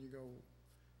stuff, and you go,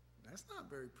 that's not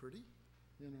very pretty,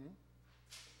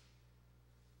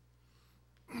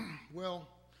 Well,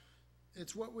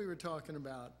 it's what we were talking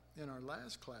about in our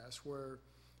last class, where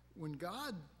when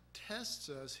God tests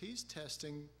us, he's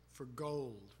testing for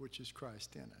gold, which is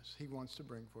Christ in us. He wants to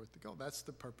bring forth the gold. That's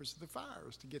the purpose of the fire,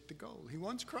 is to get the gold. He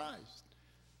wants Christ.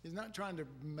 He's not trying to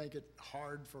make it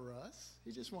hard for us.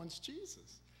 He just wants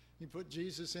Jesus. He put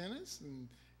Jesus in us, and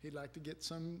he'd like to get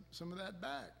some of that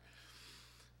back.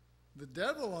 The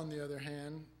devil, on the other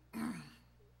hand,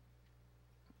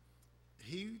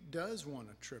 he does want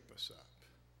to trip us up.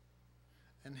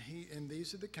 And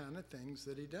these are the kind of things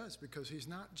that he does, because he's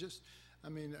not just,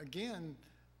 again,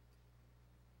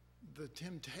 the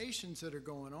temptations that are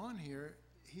going on here,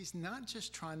 he's not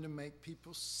just trying to make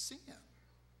people sin.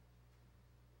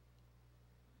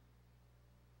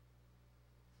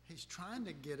 He's trying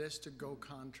to get us to go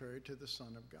contrary to the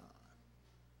Son of God.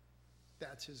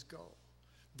 That's his goal.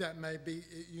 That may be,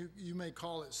 you may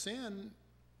call it sin.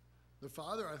 The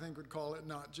Father, I think, would call it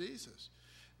not Jesus.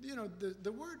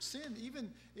 The word sin,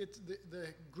 even it's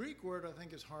the Greek word, I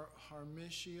think, is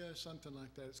harmatia, something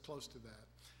like that. It's close to that.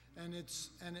 and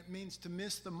it means to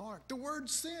miss the mark. The word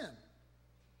sin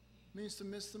means to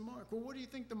miss the mark. Well, what do you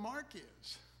think the mark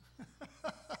is?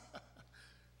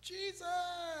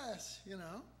 Jesus, you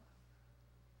know.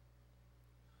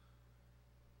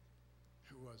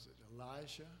 Who was it?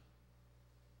 Elijah?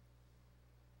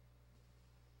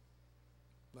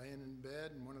 Laying in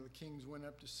bed, and one of the kings went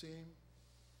up to see him.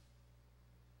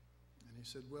 And he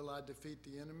said, will I defeat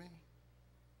the enemy?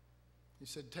 He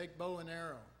said, take bow and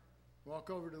arrow. Walk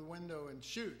over to the window and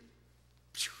shoot.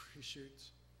 He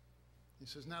shoots. He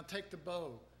says, now take the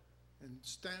bow and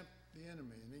stamp the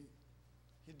enemy. And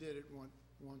he did it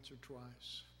once or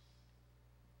twice.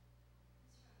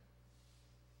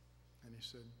 And he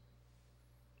said,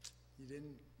 you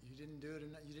didn't do it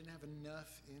enough. You didn't have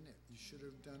enough in it. You should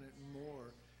have done it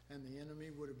more, and the enemy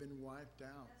would have been wiped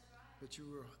out. But you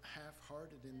were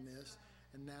half-hearted in this,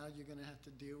 and now you're going to have to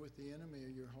deal with the enemy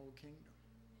of your whole kingdom.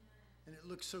 And it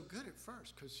looks so good at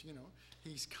first because, you know,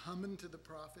 he's coming to the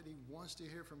prophet. He wants to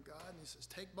hear from God, and he says,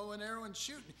 take bow and arrow and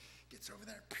shoot. And he gets over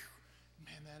there.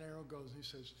 Man, that arrow goes. And he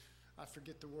says, I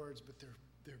forget the words, but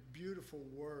they're beautiful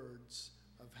words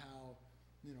of how,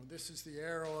 you know, this is the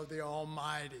arrow of the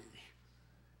Almighty.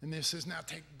 And this is now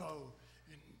take bow.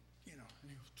 And, you know,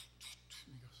 and he goes,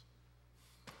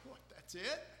 what, that's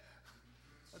it?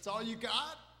 That's all you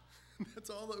got?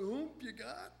 That's all the oomph you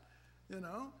got? You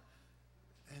know?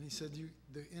 And he said,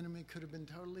 the enemy could have been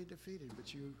totally defeated,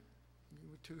 but you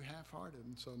were too half-hearted.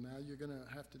 And so now you're going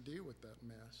to have to deal with that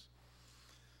mess.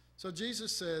 So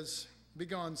Jesus says,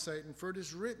 begone, Satan, for it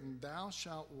is written, thou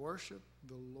shalt worship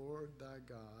the Lord thy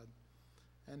God,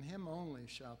 and him only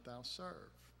shalt thou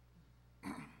serve.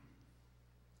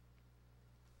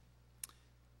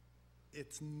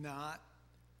 It's not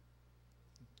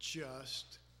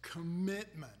just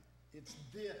commitment. It's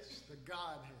this, the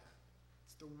Godhead.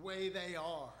 It's the way they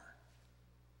are.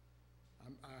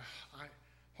 I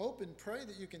hope and pray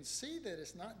that you can see that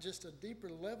it's not just a deeper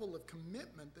level of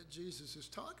commitment that Jesus is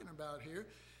talking about here.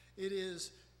 It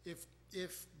is,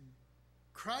 if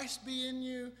Christ be in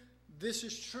you, this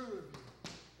is true of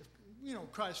you. You know,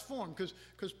 Christ formed,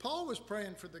 because Paul was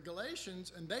praying for the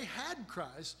Galatians, and they had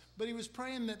Christ, but he was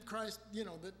praying that Christ, you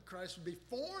know, that Christ would be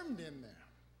formed in them,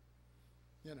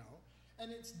 you know,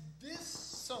 and it's this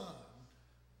Son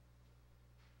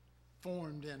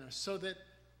formed in us, so that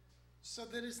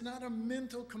it's not a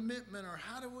mental commitment, or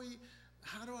how do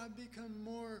I become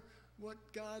more what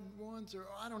God wants, or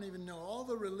I don't even know, all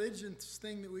the religious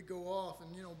thing that we go off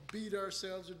and, you know, beat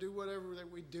ourselves or do whatever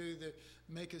that we do that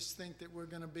make us think that we're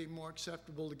going to be more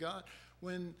acceptable to God,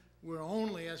 when we're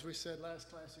only, as we said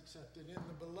last class, accepted in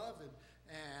the beloved.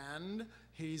 And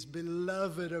he's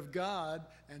beloved of God,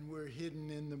 and we're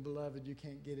hidden in the beloved. You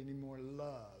can't get any more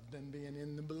love than being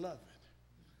in the beloved,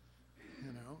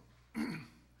 you know.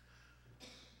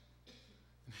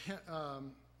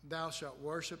 Thou shalt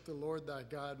worship the Lord thy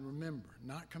God. And remember,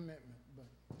 not commitment, but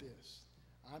this.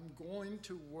 I'm going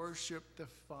to worship the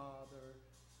Father.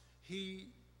 He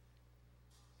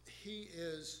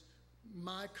is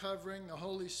my covering. The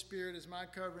Holy Spirit is my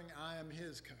covering. I am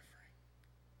his covering.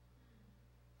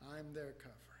 I am their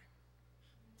covering.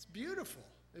 It's beautiful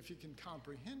if you can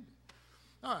comprehend it.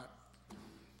 All right.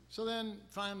 So then,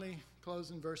 finally,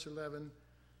 closing verse 11.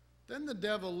 Then the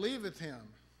devil leaveth him.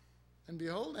 And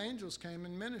behold, angels came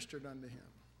and ministered unto him.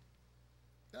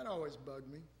 That always bugged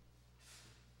me.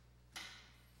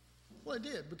 Well, it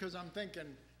did, because I'm thinking,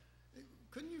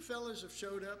 couldn't you fellas have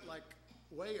showed up like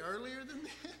way earlier than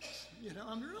this? You know,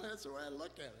 that's the way I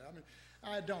look at it. I mean,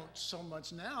 I don't so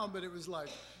much now, but it was like,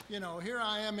 you know, here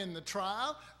I am in the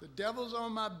trial. The devil's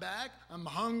on my back. I'm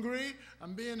hungry.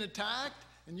 I'm being attacked.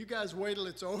 And you guys wait till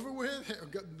it's over with.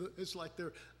 It's like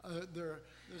there's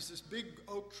this big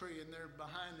oak tree, and they're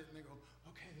behind it, and they go,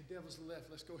 okay, the devil's left.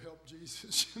 Let's go help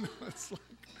Jesus. You know, it's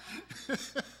like,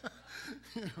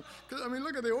 you know, 'cause, I mean,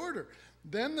 look at the order.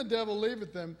 Then the devil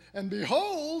leaveth them, and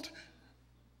behold,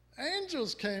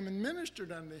 angels came and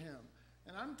ministered unto him.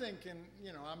 And I'm thinking,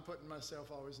 you know, I'm putting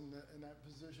myself always in that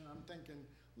position. I'm thinking,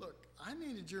 look, I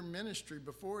needed your ministry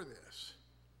before this.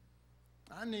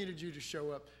 I needed you to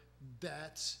show up.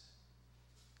 That's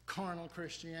carnal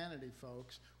Christianity,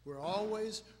 folks. We're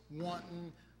always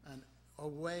wanting a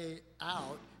way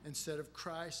out instead of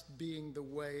Christ being the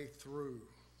way through.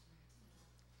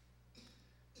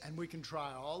 And we can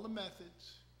try all the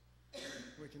methods.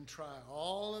 We can try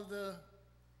all of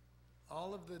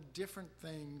the different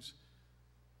things,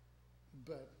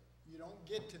 but you don't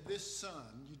get to this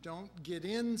Son. You don't get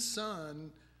in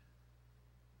Son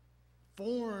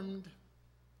formed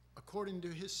according to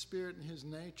his spirit and his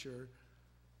nature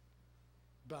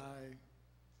by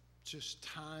just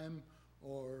time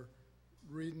or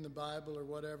reading the Bible or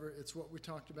whatever, it's what we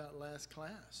talked about last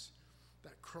class.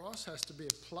 That cross has to be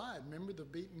applied. Remember the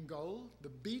beaten gold? The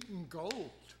beaten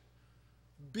gold.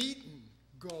 Beaten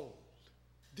gold.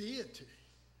 Deity.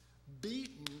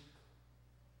 Beaten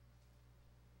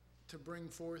to bring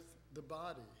forth the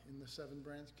body in the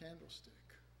seven-branch candlestick.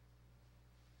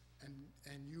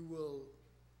 And you will,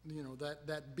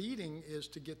 that beating is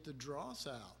to get the dross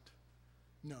out.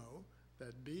 No,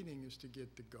 that beating is to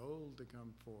get the gold to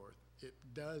come forth. It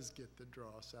does get the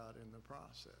dross out in the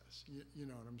process. You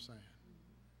know what I'm saying?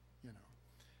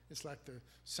 It's like the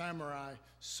samurai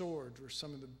swords were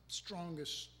some of the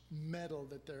strongest metal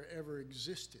that there ever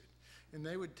existed. And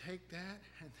they would take that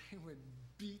and they would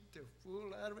beat the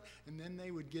fool out of it, and then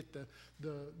they would get the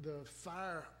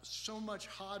fire so much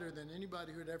hotter than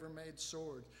anybody who had ever made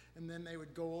swords. And then they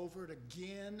would go over it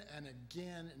again and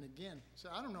again and again. So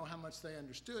I don't know how much they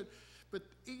understood, but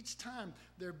each time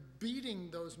they're beating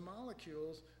those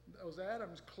molecules, those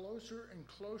atoms, closer and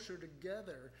closer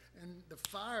together, and the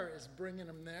fire is bringing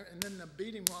them there, and then the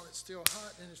beating while it's still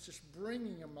hot, and it's just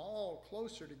bringing them all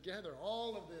closer together.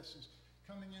 All of this is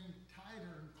coming in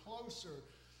tighter and closer.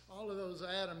 All of those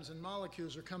atoms and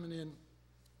molecules are coming in,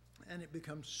 and it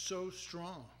becomes so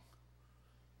strong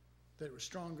that it was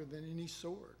stronger than any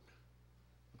sword.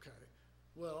 Okay,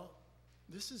 well,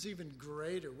 this is even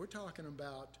greater. We're talking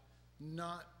about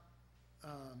not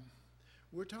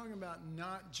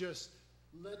just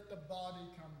let the body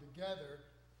come together.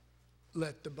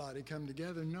 Let the body come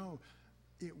together. No,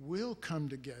 it will come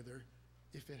together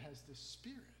if it has the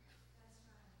Spirit.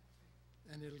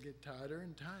 And it'll get tighter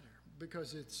and tighter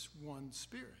because it's one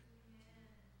Spirit.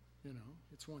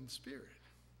 It's one Spirit.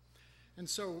 And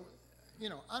so,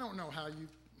 I don't know how you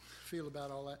feel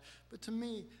about all that, but to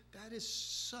me, that is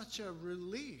such a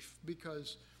relief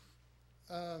because,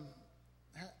 I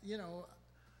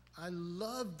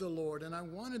loved the Lord and I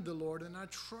wanted the Lord and I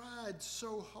tried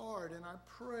so hard and I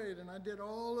prayed and I did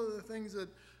all of the things that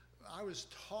I was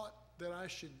taught that I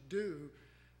should do,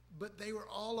 but they were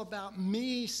all about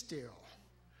me still.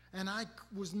 And I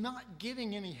was not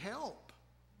getting any help.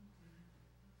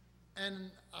 And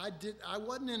I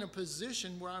wasn't in a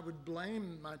position where I would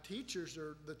blame my teachers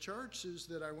or the churches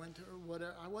that I went to or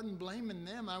whatever. I wasn't blaming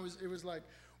them. It was like,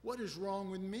 what is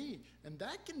wrong with me? And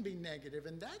that can be negative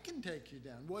and that can take you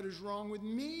down. What is wrong with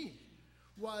me?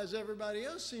 Why does everybody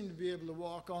else seem to be able to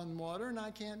walk on water and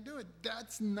I can't do it?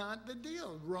 That's not the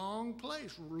deal. Wrong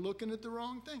place. We're looking at the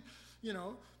wrong thing.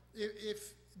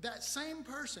 If that same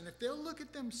person, if they'll look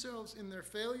at themselves in their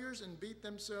failures and beat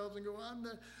themselves and go,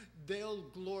 they'll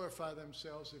glorify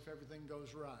themselves if everything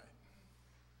goes right.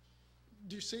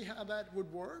 Do you see how that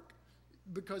would work?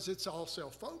 Because it's all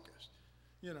self-focused.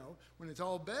 When it's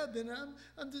all bad, then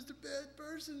I'm just a bad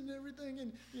person and everything.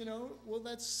 And, well,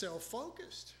 that's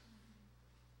self-focused.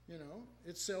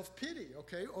 It's self-pity,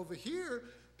 okay? Over here,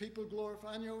 people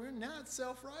glorifying you over here. Now it's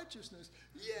self-righteousness.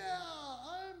 Yeah,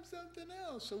 I'm something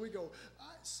else. So we go,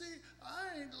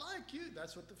 I ain't like you.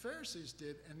 That's what the Pharisees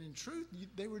did. And in truth,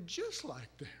 they were just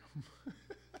like them.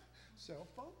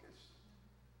 Self-focused.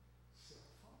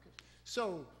 Self-focused.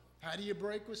 So how do you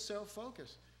break with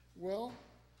self-focus? Well,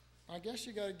 I guess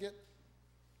you got to get,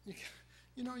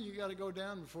 you got to go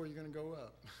down before you're going to go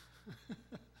up.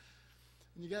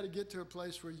 And you got to get to a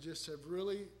place where you just have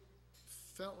really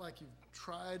felt like you've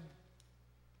tried,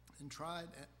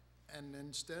 and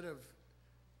instead of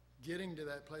getting to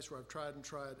that place where I've tried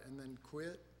and then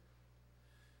quit,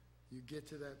 you get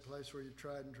to that place where you've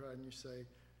tried, and you say,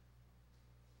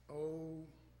 oh,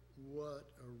 what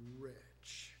a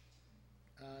wretch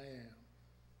I am.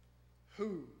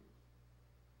 Who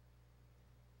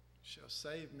shall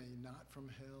save me, not from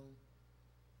hell,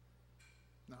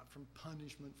 not from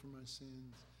punishment for my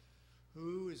sins?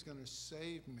 Who is going to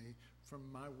save me from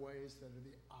my ways that are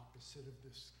the opposite of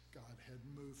this Godhead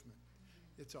movement?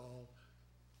 It's all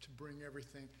to bring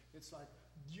everything. It's like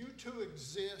you two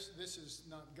exist. This is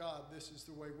not God. This is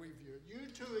the way we view it. You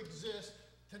two exist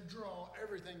to draw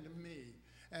everything to me.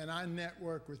 And I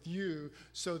network with you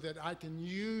so that I can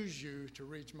use you to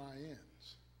reach my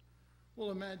ends.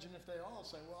 Well, imagine if they all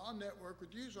say, well, I'll network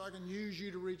with you so I can use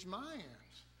you to reach my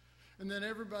ends. And then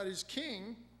everybody's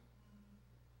king,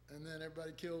 and then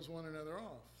everybody kills one another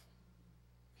off.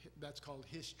 That's called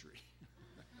history.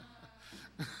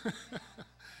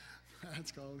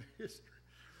 That's called history.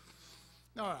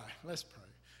 All right, let's pray.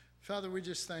 Father, we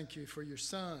just thank you for your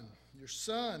Son. Your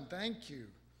Son, thank you.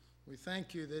 We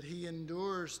thank you that he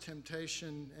endures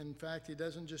temptation. In fact, he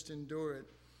doesn't just endure it.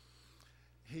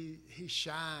 He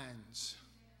shines.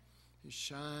 He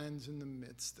shines in the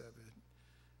midst of it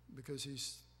because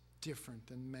he's different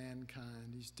than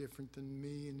mankind. He's different than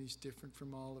me, and he's different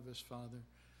from all of us, Father.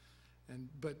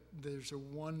 But there's a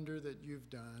wonder that you've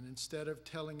done. Instead of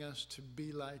telling us to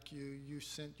be like you, you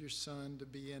sent your Son to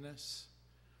be in us.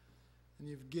 And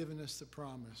you've given us the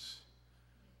promise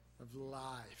of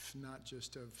life, not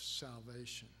just of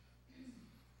salvation.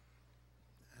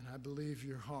 And I believe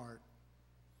your heart.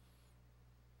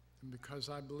 And because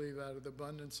I believe out of the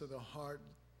abundance of the heart,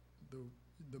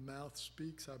 the mouth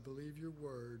speaks, I believe your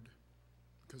word,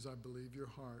 because I believe your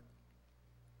heart.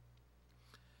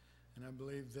 And I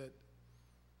believe that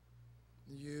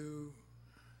you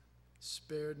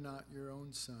spared not your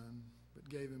own Son, but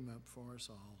gave him up for us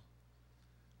all.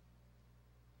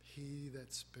 He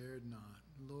that spared not.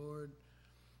 Lord,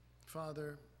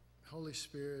 Father, Holy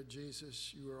Spirit,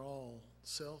 Jesus, you are all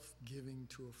self-giving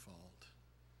to a fault.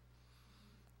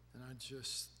 And I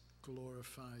just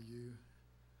glorify you.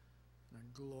 And I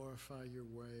glorify your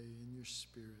way and your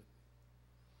Spirit.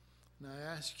 And I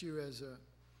ask you as a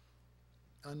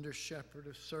under shepherd,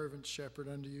 a servant shepherd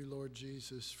unto you, Lord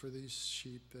Jesus, for these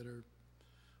sheep that are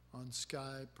on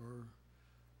Skype or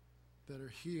that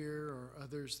are here or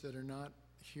others that are not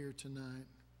here tonight.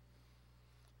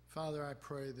 Father, I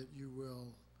pray that you will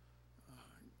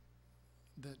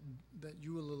that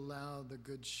you will allow the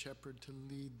Good Shepherd to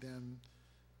lead them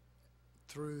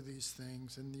through these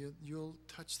things, and you'll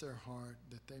touch their heart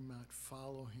that they might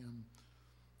follow him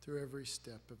through every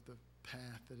step of the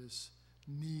path that is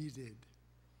needed.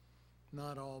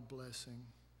 Not all blessing,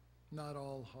 not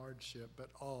all hardship, but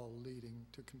all leading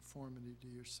to conformity to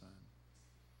your Son.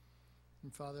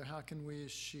 And Father, how can we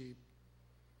as sheep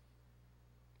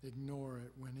ignore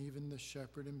it when even the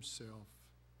shepherd himself,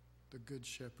 the Good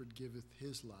Shepherd, giveth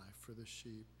his life for the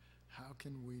sheep? How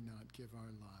can we not give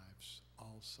our lives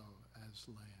also as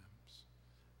lambs,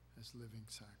 as living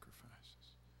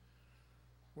sacrifices?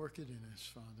 Work it in us,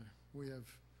 Father. We have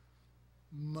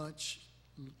much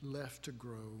left to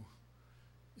grow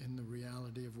in the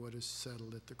reality of what is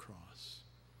settled at the cross.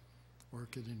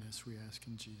 Work it in us, we ask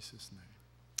in Jesus'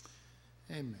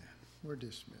 name. Amen. We're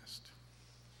dismissed.